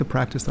The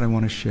practice that I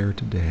want to share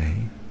today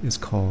is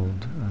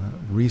called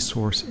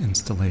resource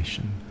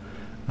installation.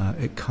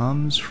 It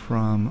comes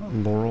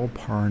from Laurel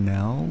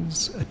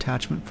Parnell's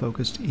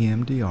attachment-focused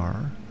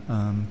EMDR,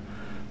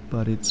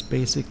 but it's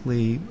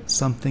basically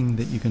something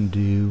that you can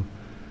do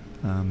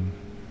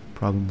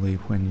probably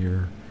when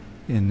you're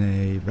in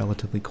a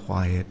relatively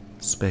quiet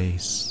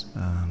space,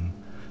 and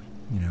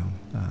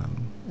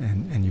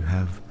you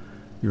have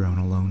your own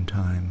alone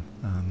time.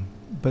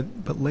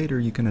 But later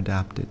you can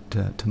adapt it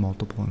to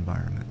multiple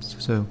environments.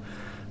 So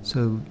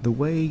the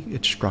way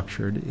it's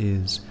structured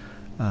is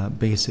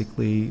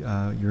basically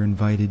you're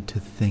invited to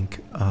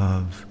think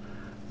of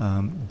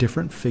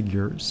different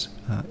figures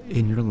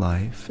in your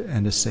life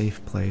and a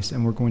safe place,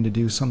 and we're going to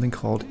do something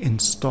called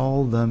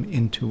install them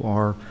into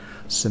our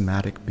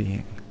somatic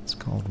being. It's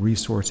called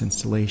resource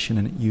installation,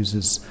 and it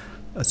uses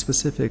a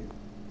specific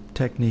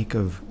technique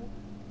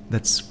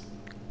that's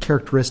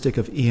characteristic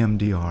of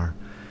EMDR,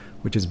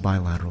 which is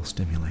bilateral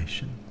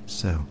stimulation.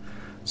 So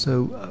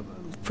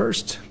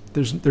first,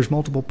 there's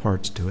multiple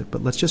parts to it,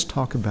 but let's just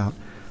talk about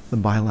the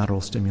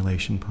bilateral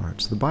stimulation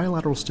parts. The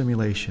bilateral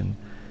stimulation,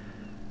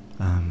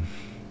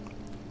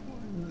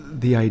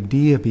 the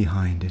idea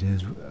behind it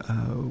is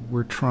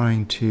we're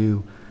trying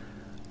to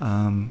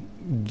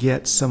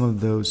get some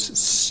of those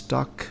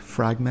stuck,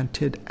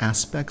 fragmented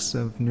aspects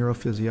of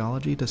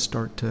neurophysiology to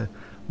start to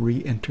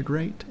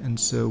reintegrate, and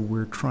so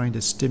we're trying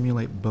to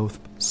stimulate both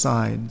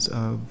sides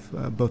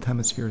of both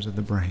hemispheres of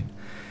the brain.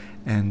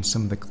 And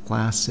some of the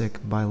classic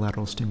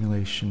bilateral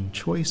stimulation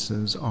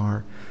choices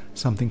are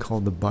something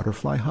called the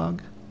butterfly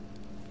hug.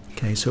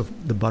 Okay, so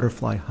the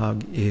butterfly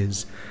hug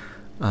is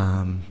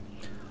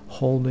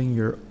holding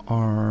your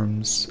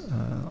arms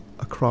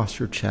across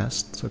your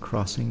chest, so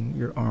crossing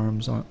your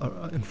arms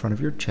in front of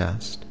your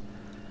chest,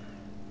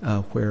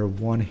 where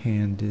one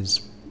hand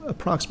is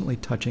approximately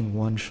touching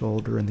one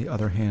shoulder and the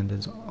other hand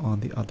is on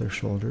the other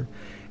shoulder.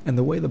 And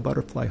the way the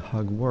butterfly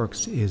hug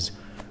works is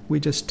we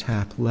just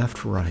tap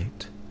left,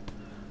 right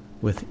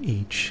with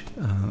each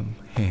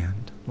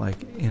hand,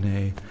 like in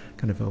a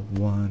kind of a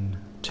 1,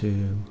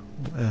 2,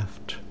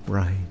 left,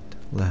 right,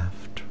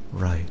 left,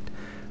 right,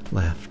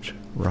 left,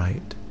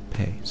 right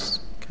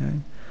pace. Okay,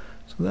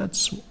 so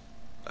that's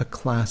a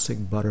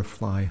classic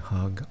butterfly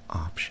hug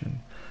option.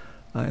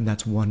 And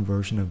that's one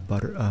version of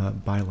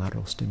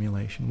bilateral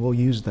stimulation. We'll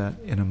use that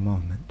in a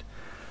moment.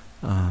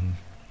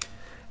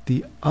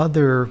 The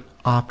other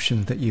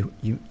option that you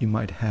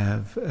might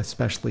have,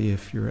 especially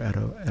if you're at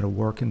a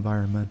work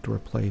environment or a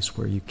place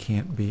where you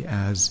can't be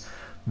as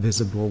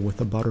visible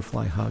with a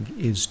butterfly hug,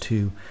 is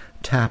to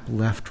tap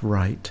left,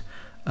 right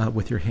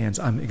with your hands.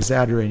 I'm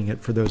exaggerating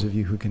it for those of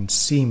you who can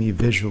see me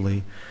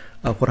visually.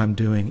 What I'm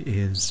doing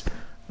is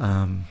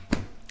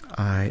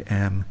I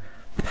am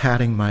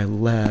patting my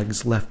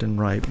legs left and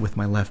right with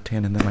my left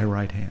hand and then my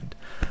right hand.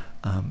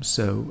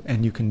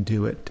 And you can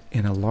do it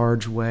in a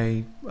large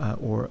way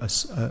or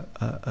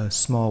a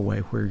small way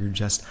where you're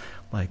just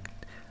like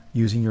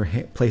using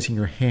placing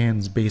your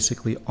hands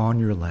basically on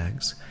your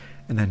legs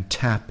and then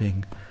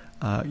tapping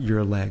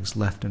your legs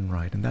left and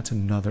right. And that's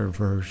another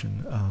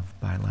version of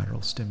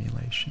bilateral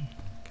stimulation.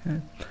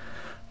 Okay.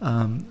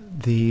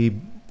 The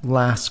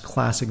last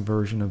classic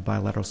version of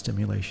bilateral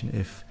stimulation,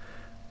 if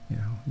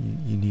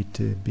you need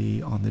to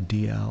be on the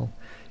DL,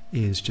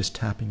 is just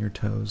tapping your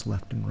toes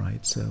left and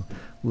right. So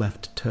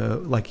left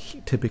toe,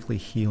 like typically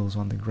heels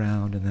on the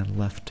ground, and then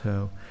left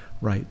toe,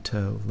 right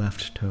toe,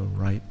 left toe,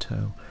 right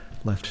toe,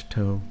 left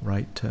toe,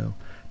 right toe.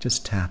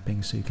 Just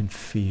tapping so you can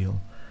feel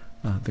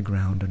the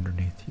ground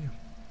underneath you.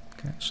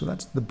 Okay, so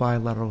that's the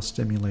bilateral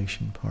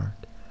stimulation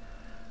part.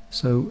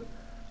 So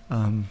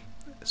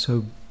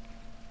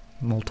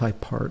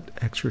multi-part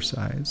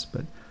exercise,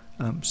 but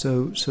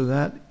so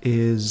that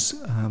is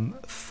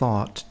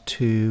thought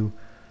to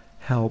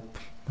help,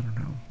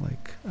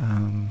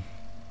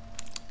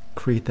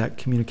 create that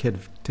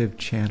communicative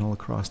channel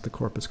across the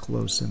corpus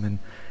callosum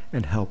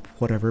and help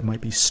whatever might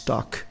be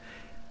stuck,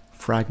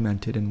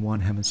 fragmented in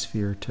one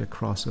hemisphere to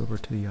cross over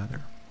to the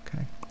other.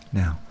 Okay.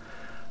 Now,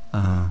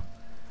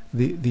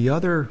 the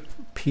other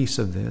piece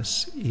of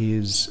this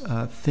is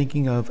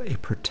thinking of a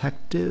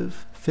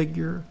protective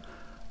figure,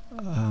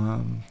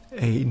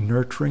 a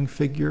nurturing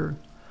figure,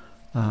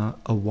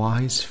 a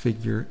wise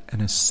figure,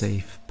 and a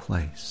safe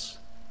place,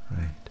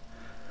 right?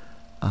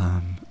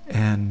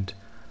 And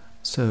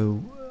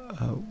so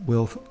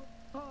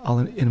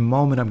in a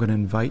moment, I'm going to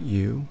invite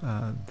you,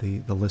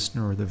 the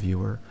listener or the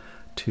viewer,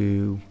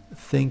 to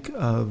think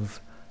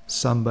of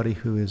somebody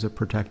who is a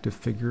protective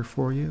figure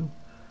for you,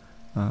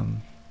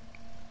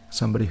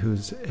 somebody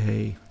who's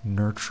a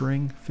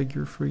nurturing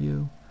figure for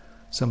you,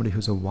 somebody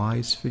who's a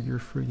wise figure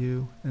for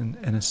you,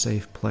 and a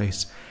safe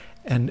place.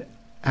 And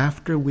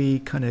after we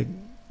kind of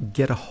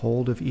get a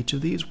hold of each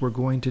of these, we're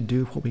going to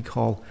do what we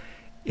call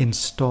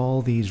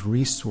install these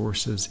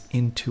resources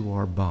into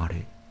our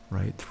body,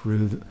 right?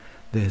 Through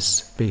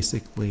this,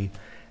 basically,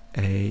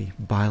 a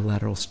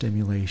bilateral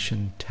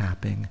stimulation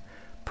tapping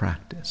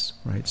practice,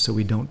 right? So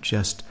we don't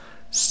just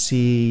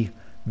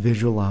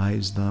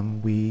visualize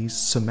them, we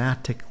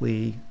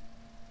somatically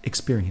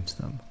experience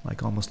them,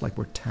 like almost like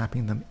we're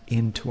tapping them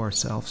into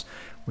ourselves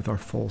with our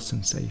full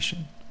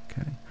sensation.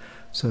 Okay,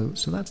 so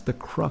that's the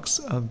crux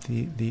of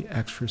the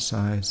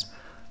exercise.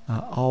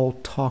 I'll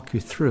talk you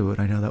through it.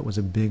 I know that was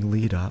a big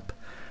lead up,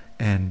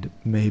 and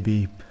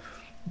maybe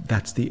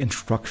that's the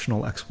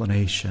instructional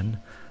explanation,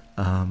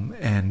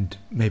 and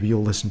maybe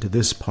you'll listen to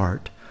this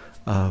part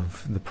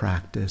of the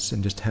practice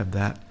and just have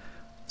that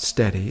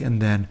steady,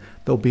 and then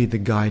there'll be the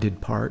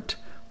guided part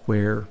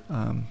where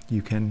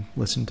you can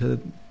listen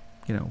to,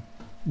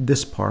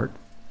 this part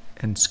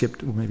and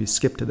maybe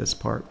skip to this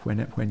part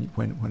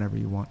whenever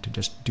you want to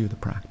just do the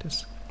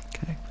practice.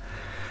 Okay.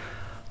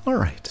 All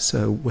right.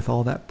 So with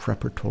all that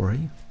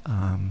preparatory,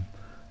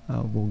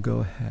 we'll go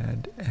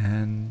ahead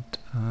and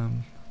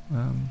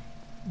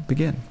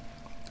begin.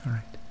 All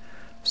right.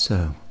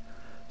 So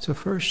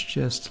first,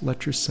 just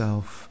let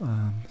yourself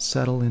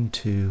settle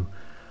into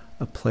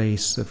a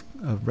place of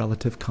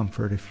relative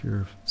comfort. If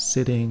you're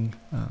sitting,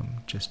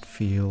 just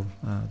feel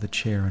the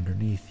chair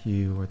underneath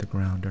you or the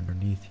ground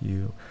underneath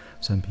you.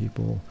 Some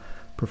people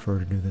prefer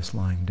to do this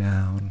lying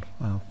down.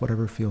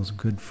 Whatever feels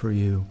good for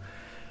you.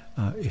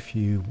 If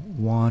you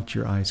want,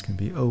 your eyes can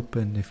be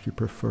open. If you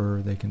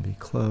prefer, they can be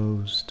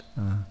closed.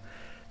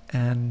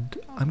 And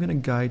I'm going to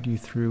guide you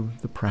through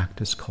the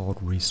practice called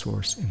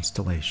resource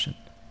installation.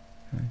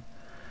 Okay?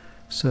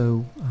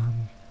 So,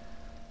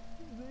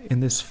 in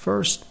this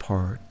first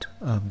part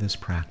of this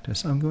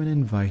practice, I'm going to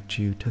invite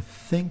you to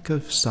think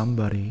of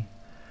somebody.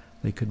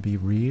 They could be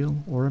real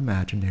or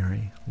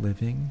imaginary,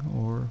 living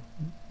or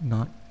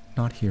not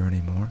here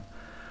anymore.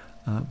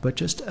 But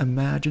just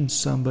imagine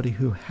somebody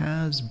who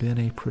has been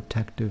a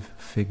protective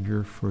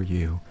figure for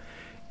you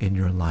in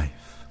your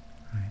life.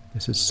 Right?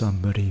 This is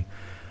somebody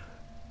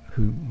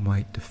who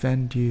might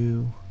defend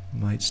you,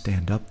 might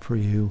stand up for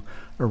you,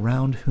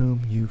 around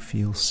whom you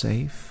feel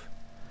safe,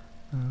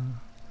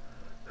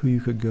 who you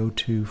could go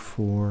to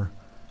for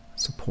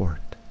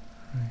support.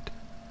 Right?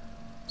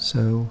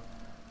 So,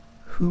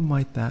 who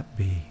might that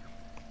be?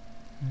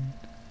 Right?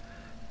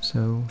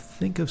 So,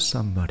 think of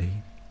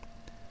somebody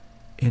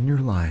in your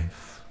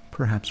life,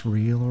 perhaps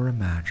real or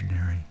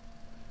imaginary,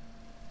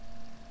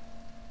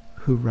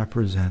 who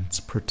represents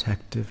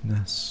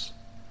protectiveness,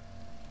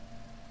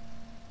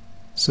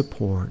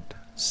 support,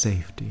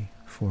 safety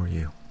for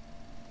you.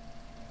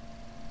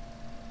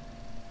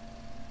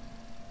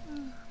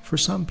 For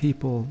some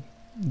people,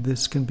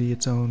 this can be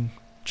its own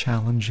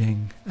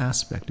challenging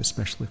aspect,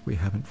 especially if we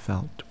haven't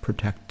felt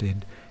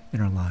protected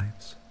in our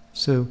lives.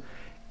 So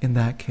in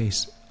that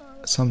case,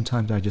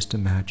 sometimes I just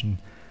imagine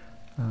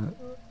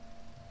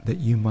that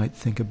you might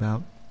think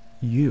about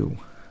you,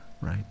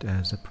 right,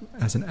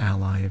 as an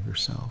ally of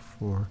yourself,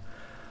 or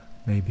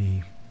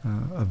maybe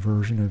a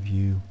version of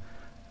you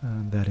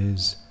that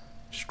is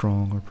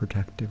strong or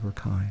protective or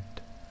kind.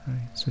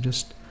 Right? So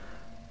just,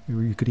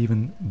 you could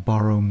even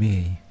borrow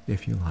me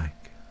if you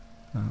like.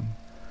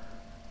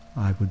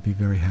 I would be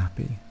very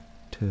happy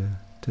to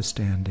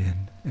stand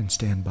in and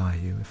stand by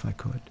you if I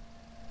could.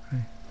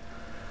 Right?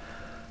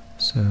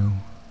 So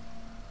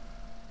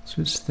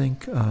just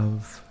think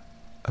of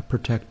a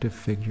protective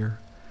figure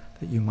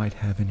that you might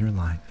have in your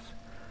life.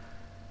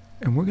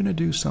 And we're going to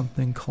do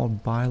something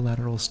called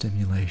bilateral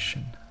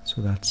stimulation.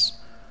 So that's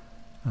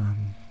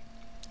kind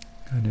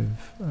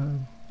of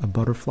a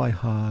butterfly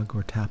hug,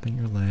 or tapping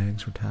your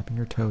legs or tapping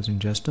your toes in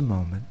just a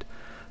moment.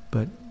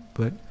 But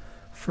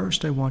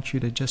first I want you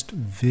to just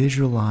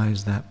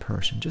visualize that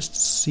person. Just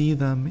see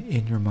them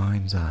in your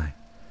mind's eye.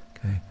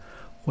 Okay?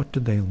 What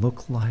do they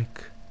look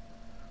like?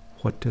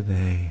 What do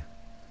they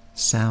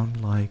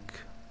sound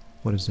like?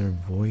 What is their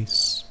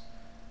voice?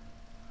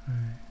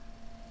 Right.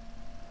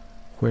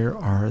 Where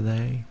are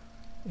they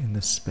in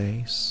the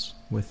space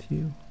with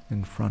you,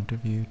 in front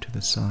of you, to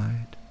the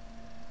side?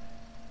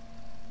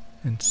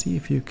 And see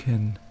if you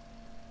can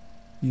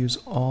use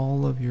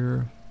all of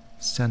your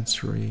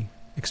sensory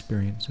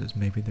experiences.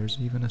 Maybe there's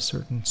even a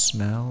certain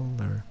smell,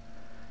 or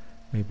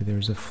maybe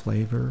there's a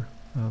flavor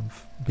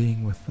of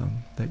being with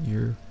them that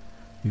you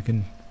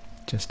can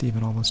just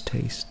even almost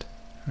taste,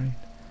 right?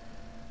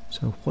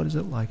 So what is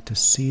it like to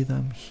see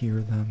them, hear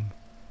them,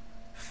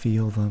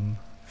 feel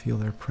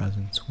their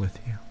presence with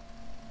you?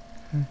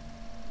 Okay?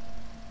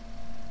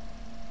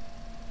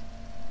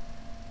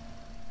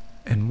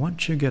 And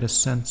once you get a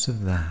sense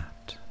of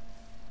that,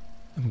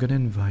 I'm going to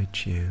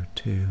invite you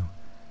to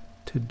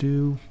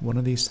do one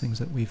of these things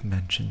that we've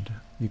mentioned.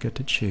 You get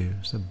to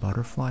choose a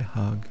butterfly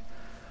hug,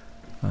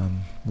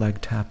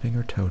 leg tapping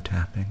or toe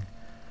tapping,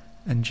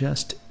 and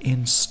just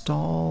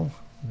install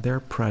their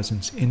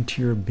presence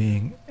into your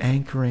being,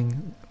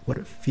 anchoring what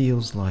it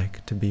feels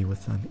like to be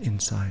with them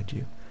inside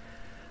you.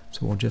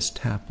 So we'll just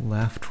tap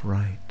left,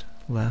 right,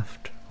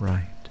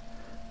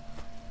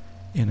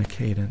 in a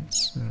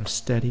cadence, in a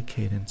steady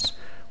cadence.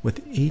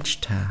 With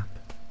each tap,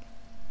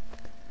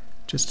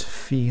 just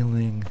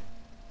feeling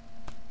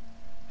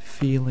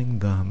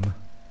them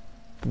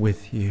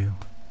with you,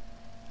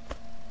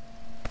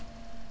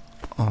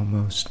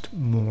 almost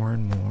more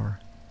and more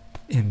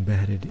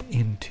embedded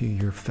into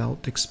your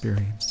felt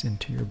experience,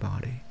 into your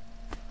body.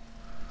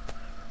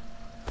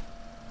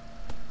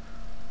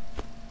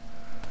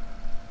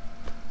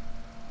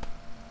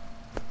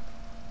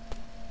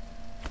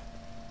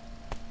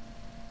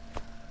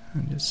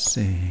 And just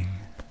seeing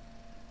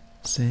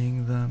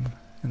them,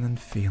 and then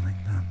feeling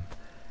them,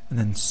 and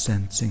then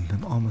sensing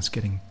them, almost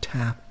getting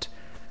tapped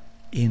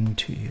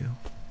into you,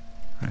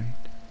 right?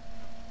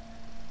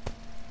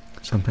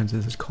 Sometimes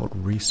this is called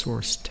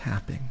resource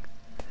tapping.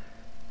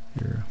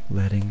 You're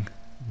letting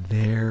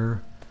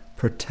their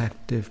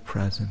protective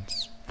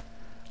presence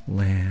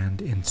land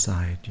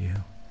inside you.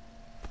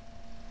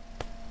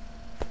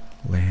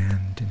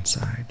 Land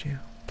inside you.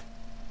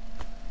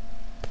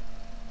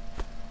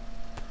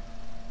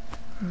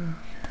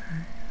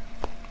 Okay.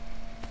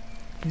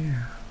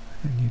 Yeah,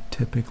 and you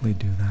typically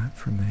do that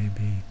for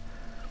maybe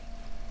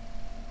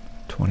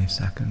 20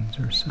 seconds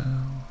or so,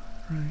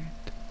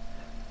 right?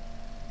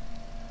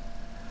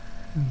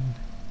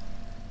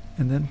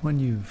 And then when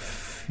you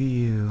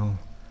feel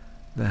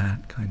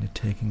that kind of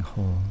taking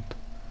hold,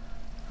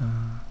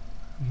 I'm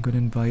going to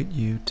invite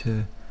you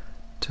to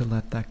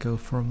let that go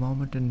for a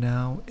moment and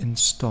now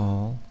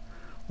install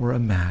or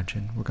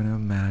imagine. We're going to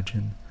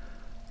imagine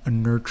a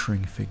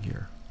nurturing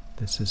figure.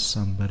 This is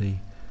somebody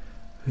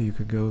who you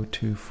could go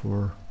to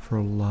for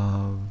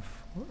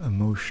love,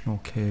 emotional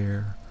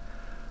care,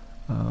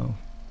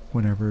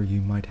 whenever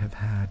you might have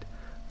had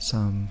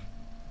some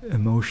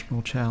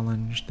emotional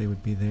challenge. They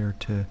would be there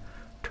to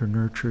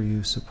nurture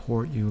you,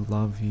 support you,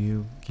 love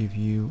you, give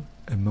you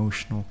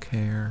emotional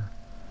care,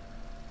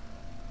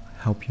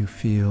 help you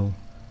feel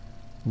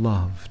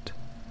loved,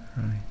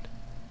 right?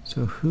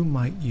 So who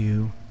might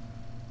you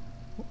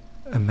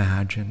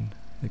imagine?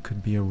 It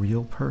could be a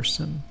real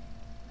person.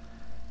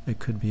 It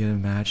could be an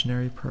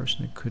imaginary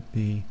person. It could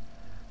be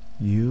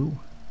you,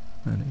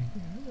 and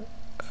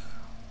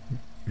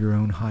your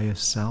own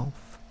highest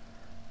self,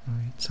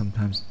 right?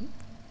 Sometimes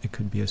it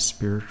could be a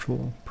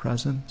spiritual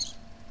presence,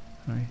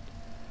 right?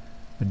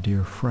 A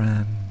dear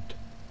friend.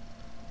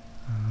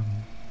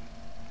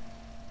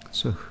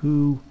 So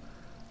who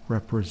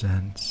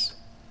represents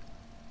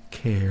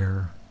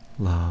care,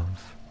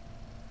 love,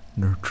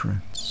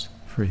 nurturance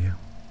for you?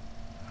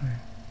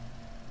 Right?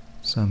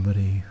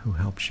 Somebody who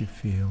helps you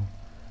feel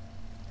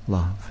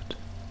loved.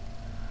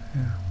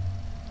 Yeah.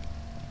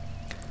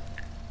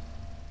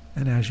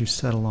 And as you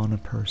settle on a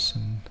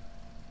person,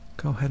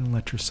 go ahead and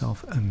let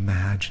yourself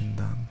imagine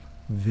them,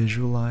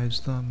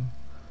 visualize them.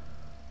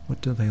 What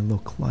do they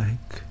look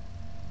like?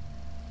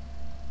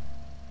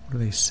 What do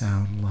they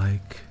sound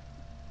like?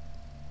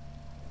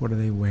 What are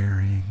they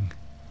wearing?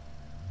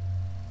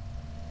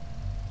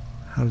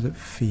 How does it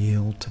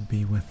feel to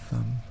be with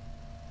them?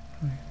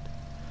 Right?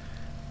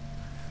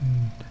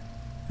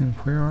 And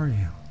where are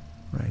you?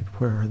 Right?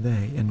 Where are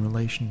they in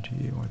relation to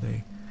you? Are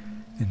they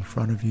in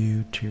front of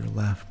you, to your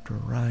left or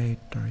right?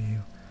 Are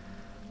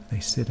they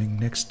sitting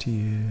next to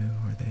you?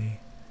 Are they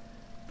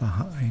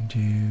behind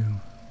you?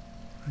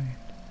 Right?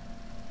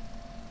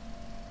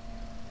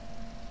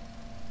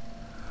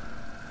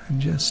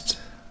 And just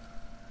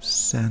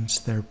sense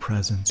their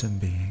presence and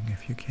being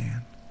if you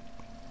can.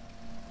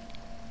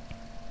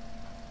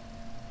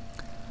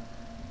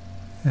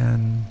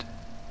 And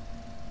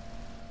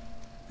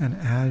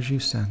as you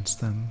sense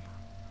them,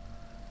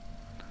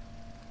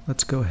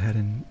 let's go ahead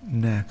and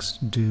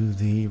next do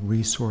the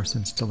resource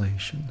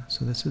installation.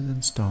 So this is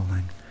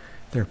installing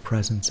their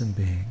presence and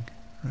being,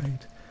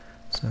 right?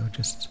 So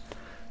just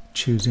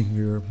choosing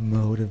your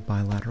mode of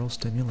bilateral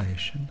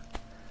stimulation,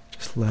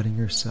 just letting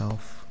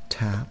yourself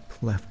tap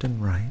left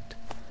and right,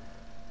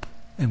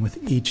 and with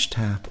each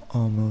tap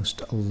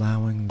almost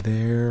allowing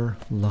their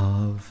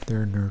love,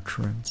 their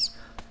nurturance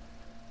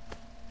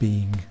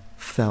being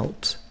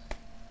felt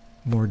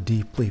more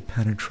deeply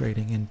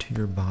penetrating into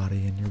your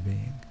body and your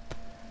being.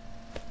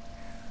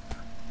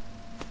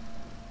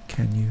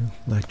 Can you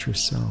let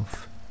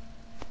yourself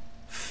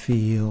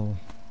feel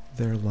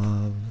their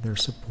love, their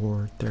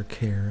support, their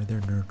care,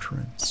 their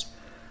nurturance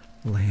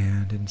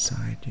land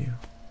inside you?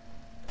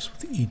 Just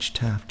with each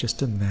tap,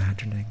 just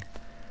imagining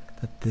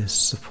that this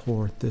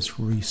support, this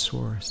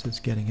resource is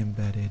getting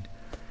embedded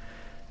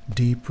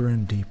deeper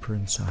and deeper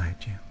inside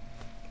you.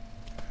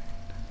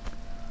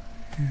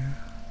 Yeah.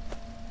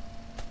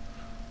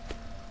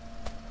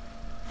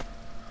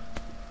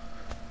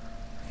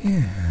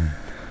 Yeah.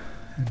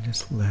 And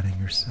just letting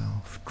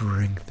yourself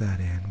drink that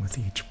in with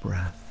each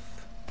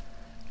breath,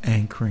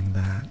 anchoring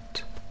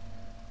that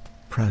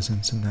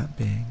presence and that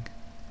being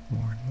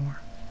more and more.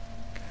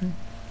 Okay.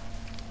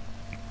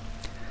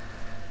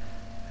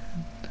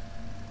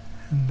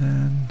 And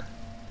then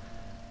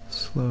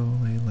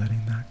slowly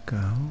letting that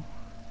go,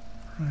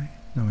 right?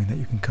 Knowing that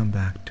you can come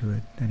back to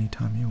it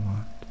anytime you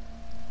want.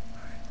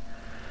 Right?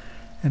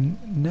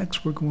 And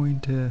next we're going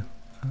to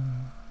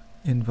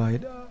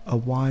invite a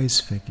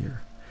wise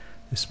figure.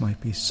 This might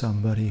be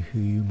somebody who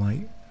you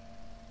might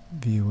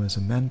view as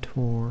a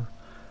mentor,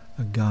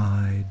 a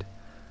guide,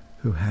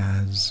 who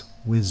has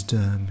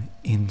wisdom,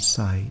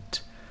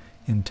 insight,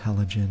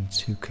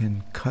 intelligence, who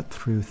can cut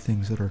through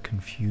things that are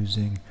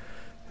confusing,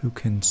 who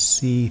can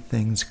see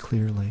things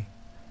clearly,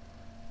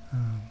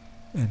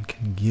 and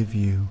can give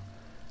you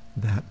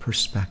that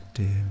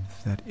perspective,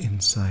 that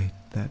insight,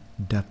 that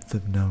depth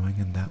of knowing,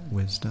 and that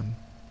wisdom.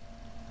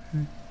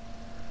 Okay?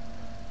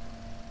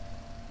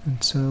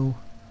 And so,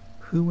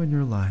 who in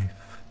your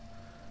life,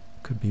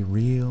 could be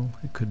real,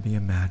 it could be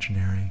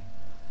imaginary,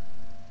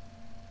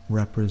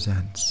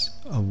 represents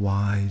a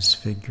wise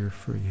figure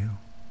for you?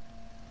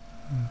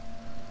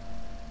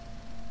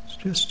 So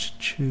just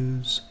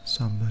choose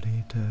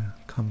somebody to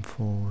come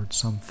forward,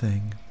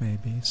 something,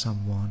 maybe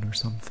someone or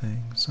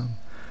something,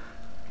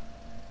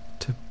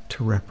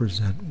 to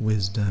represent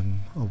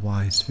wisdom, a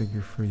wise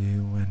figure for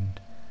you,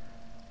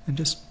 and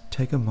just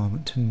take a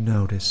moment to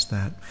notice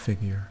that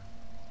figure.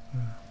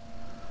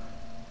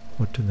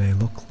 What do they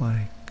look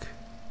like?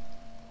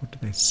 What do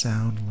they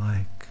sound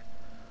like?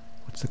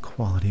 What's the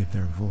quality of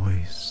their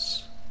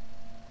voice?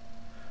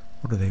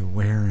 What are they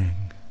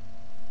wearing?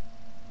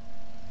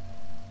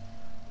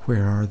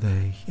 Where are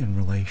they in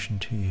relation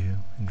to you,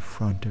 in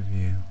front of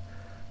you,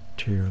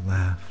 to your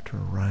left or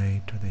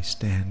right? Are they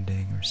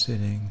standing or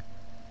sitting?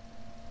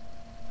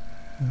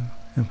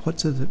 And what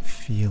does it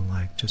feel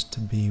like just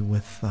to be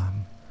with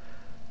them,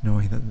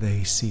 knowing that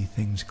they see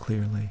things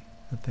clearly,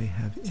 that they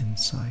have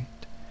insight,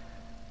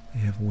 they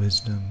have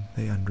wisdom,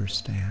 they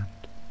understand,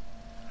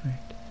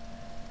 right?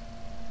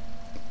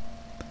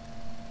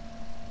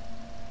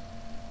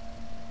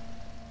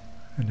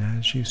 And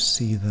as you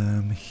see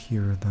them,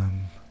 hear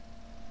them,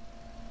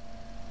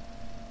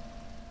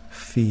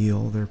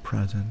 feel their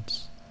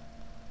presence,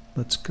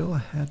 let's go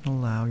ahead and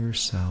allow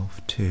yourself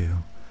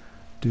to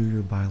do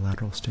your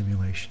bilateral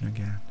stimulation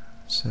again.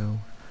 So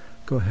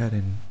go ahead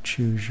and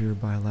choose your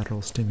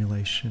bilateral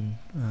stimulation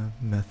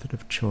method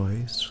of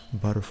choice,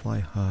 butterfly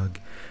hug,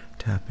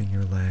 tapping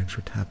your legs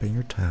or tapping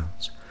your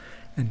toes,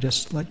 and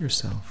just let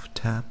yourself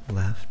tap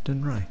left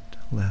and right,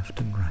 left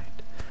and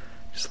right.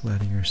 Just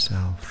letting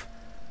yourself,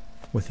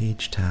 with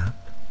each tap,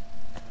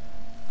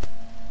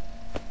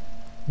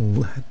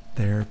 let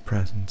their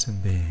presence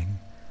and being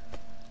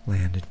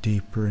land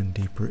deeper and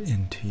deeper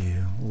into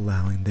you,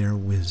 allowing their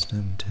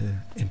wisdom to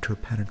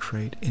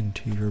interpenetrate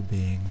into your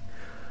being,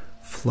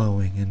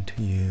 flowing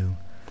into you,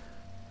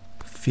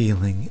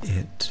 feeling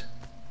it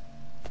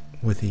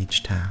with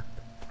each tap.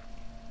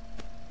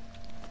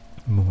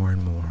 More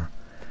and more,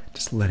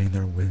 just letting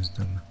their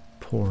wisdom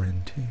pour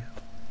into you.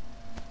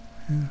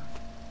 Yeah.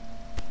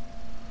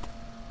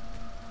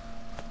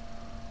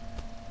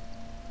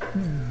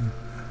 Yeah.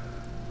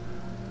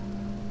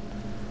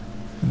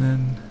 And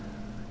then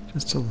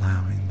just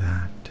allowing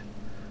that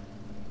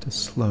to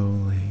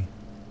slowly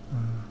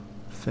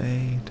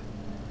fade.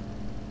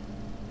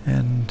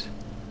 And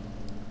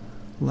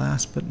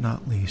last but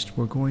not least,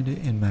 we're going to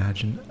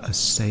imagine a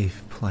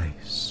safe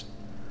place.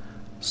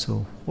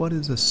 So what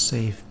is a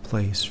safe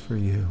place for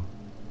you?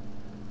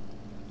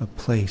 A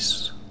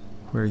place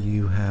where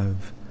you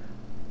have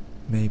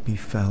maybe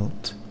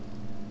felt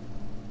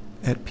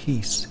at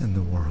peace in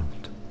the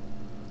world,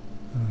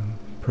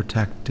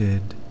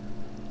 protected,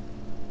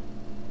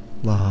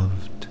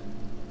 loved,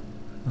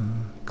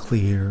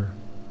 clear,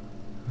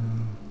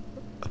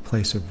 a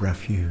place of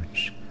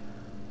refuge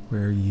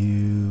where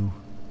you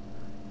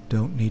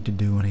don't need to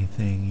do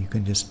anything. You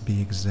can just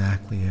be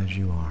exactly as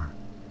you are.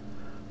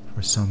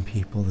 For some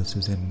people, this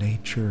is in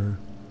nature.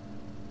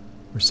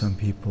 For some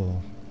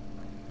people,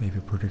 maybe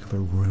a particular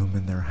room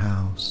in their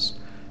house,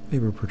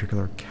 maybe a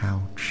particular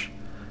couch,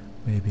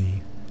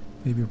 maybe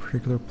a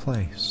particular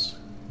place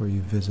where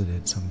you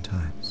visited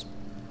sometimes.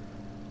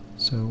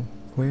 So,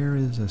 where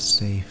is a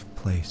safe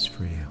place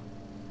for you?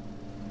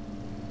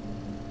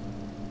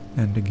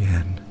 And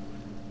again,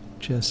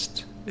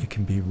 just, it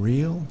can be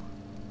real,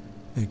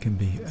 it can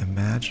be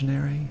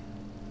imaginary,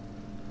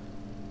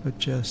 but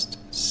just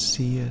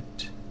see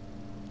it.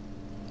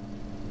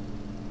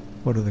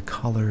 What are the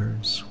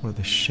colors? What are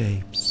the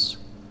shapes?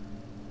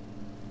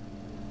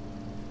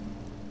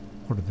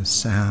 What are the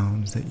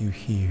sounds that you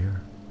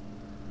hear?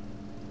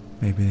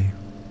 Maybe,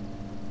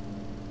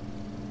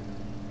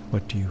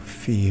 what do you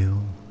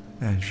feel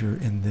as you're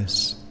in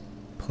this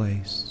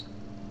place?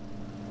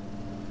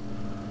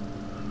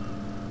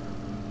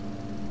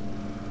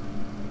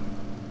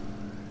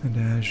 And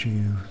as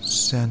you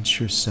sense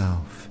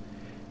yourself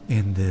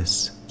in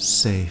this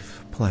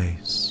safe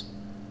place,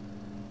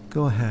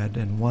 go ahead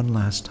and one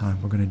last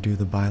time we're going to do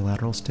the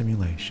bilateral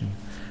stimulation,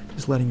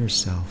 just letting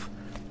yourself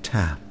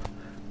tap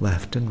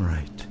left and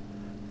right,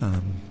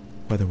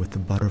 whether with the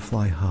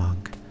butterfly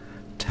hug,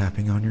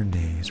 tapping on your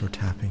knees or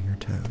tapping your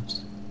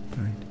toes,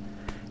 right?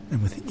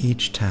 And with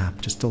each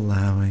tap, just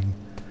allowing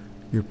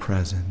your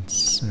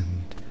presence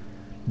and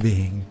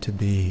being to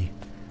be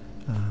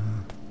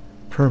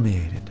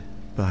permeated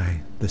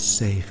by the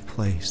safe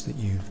place that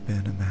you've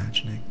been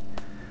imagining.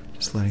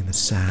 Just letting the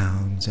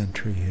sounds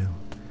enter you,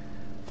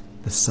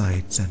 the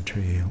sights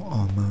enter you,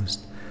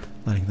 almost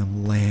letting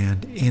them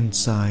land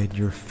inside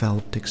your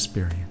felt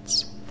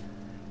experience,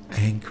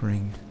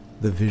 anchoring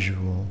the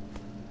visual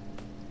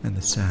and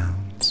the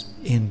sounds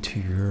into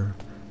your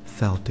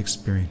felt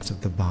experience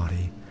of the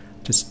body,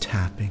 just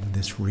tapping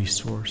this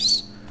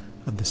resource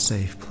of the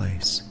safe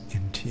place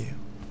into you.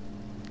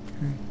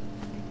 Okay.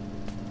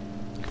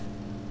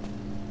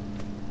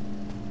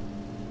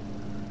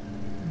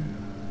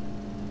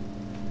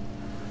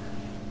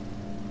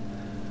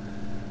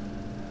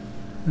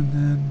 And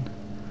then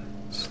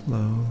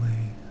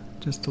slowly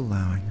just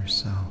allowing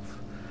yourself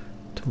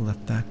to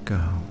let that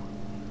go.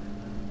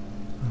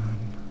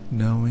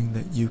 Knowing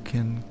that you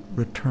can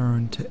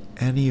return to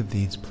any of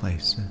these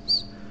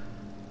places.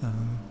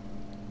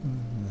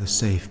 The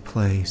safe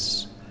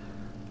place,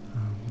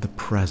 the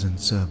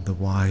presence of the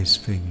wise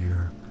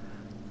figure,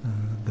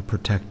 the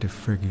protective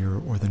figure,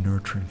 or the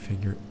nurturing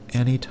figure,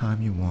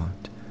 anytime you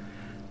want.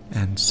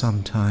 And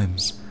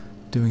sometimes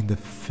doing the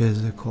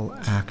physical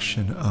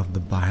action of the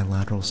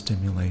bilateral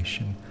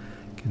stimulation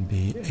can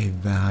be a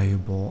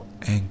valuable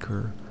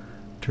anchor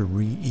to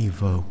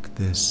re-evoke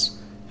this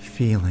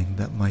feeling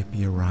that might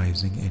be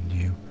arising in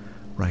you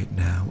right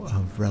now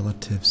of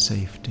relative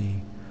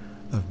safety,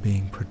 of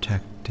being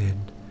protected,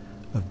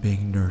 of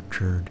being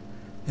nurtured,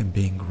 and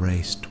being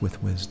graced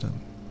with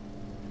wisdom.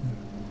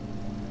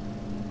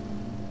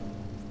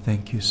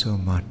 Thank you so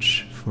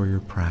much for your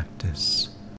practice.